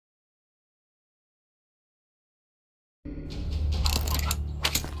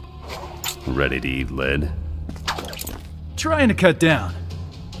Ready to eat lead? Trying to cut down.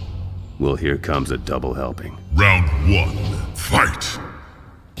 Well, here comes a double helping. Round 1, fight!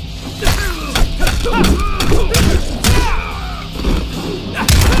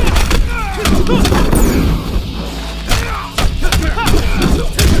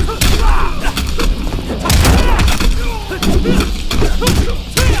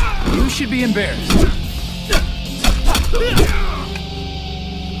 You should be embarrassed.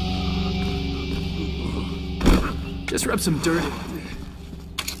 Just rub some dirt.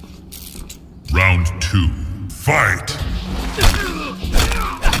 Round 2, fight!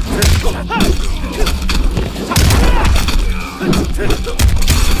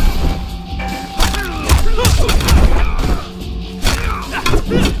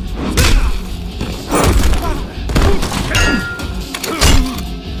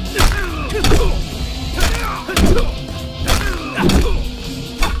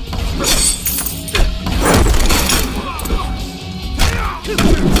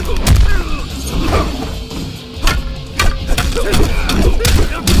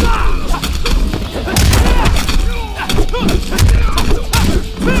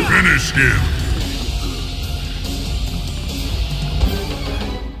 Finish him!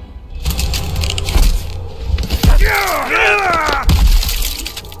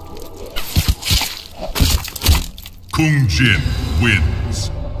 Kung Jin wins.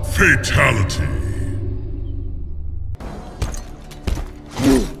 Fatality.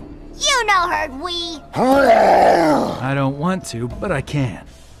 You no hurt, we. I don't want to, but I can.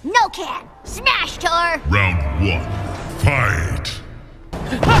 No can. Smash tour. Round 1, fight!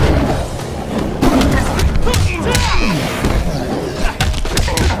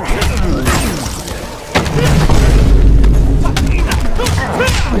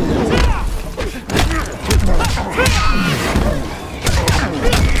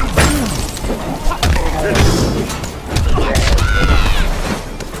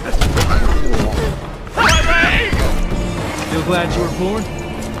 Feel glad you were born?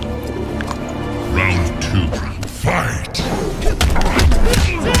 Round 2, fight!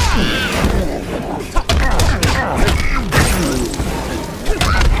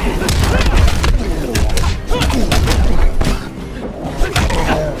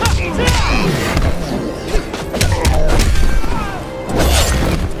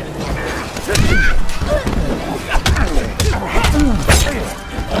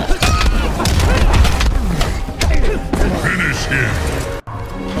 Finish him!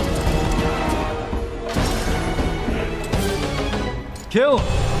 Kill!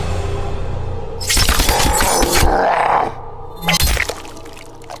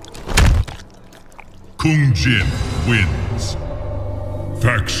 Kung Jin wins.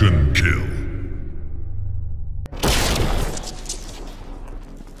 Faction kill.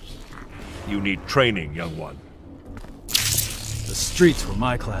 You need training, young one. The streets were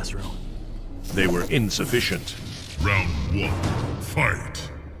my classroom. They were insufficient. Round 1, fight!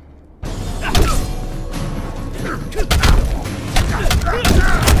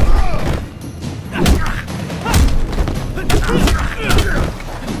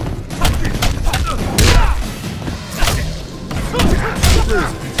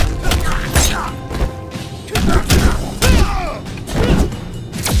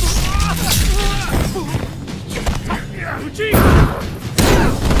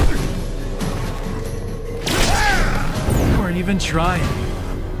 You weren't even trying.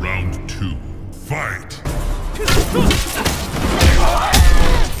 Round 2, fight!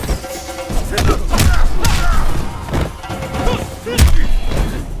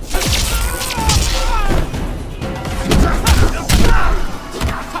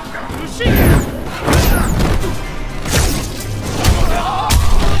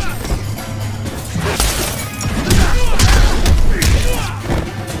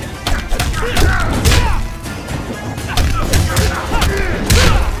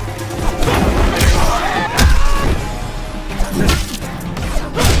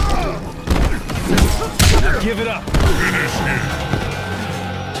 Give it up. Finish him!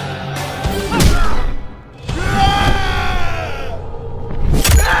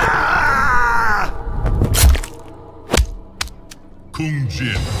 Kung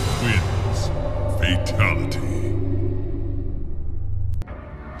Jin wins. Fatality.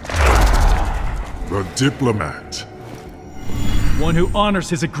 The diplomat. One who honors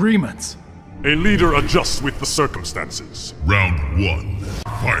his agreements. A leader adjusts with the circumstances. Round 1,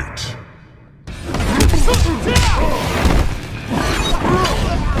 fight!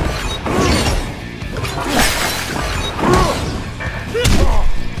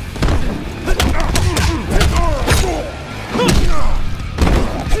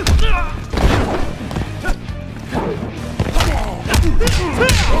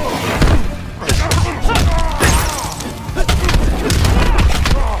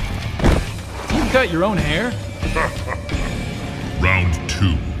 cut your own hair? Round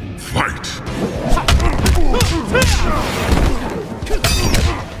 2. Fight!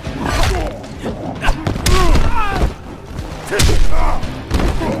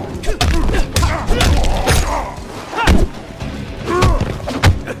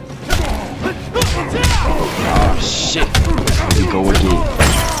 Oh shit. Here we go again.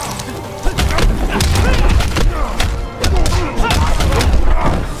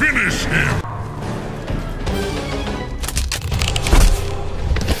 Finish him!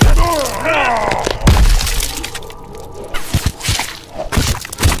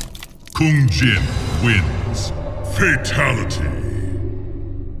 Kung Jin wins. Fatality.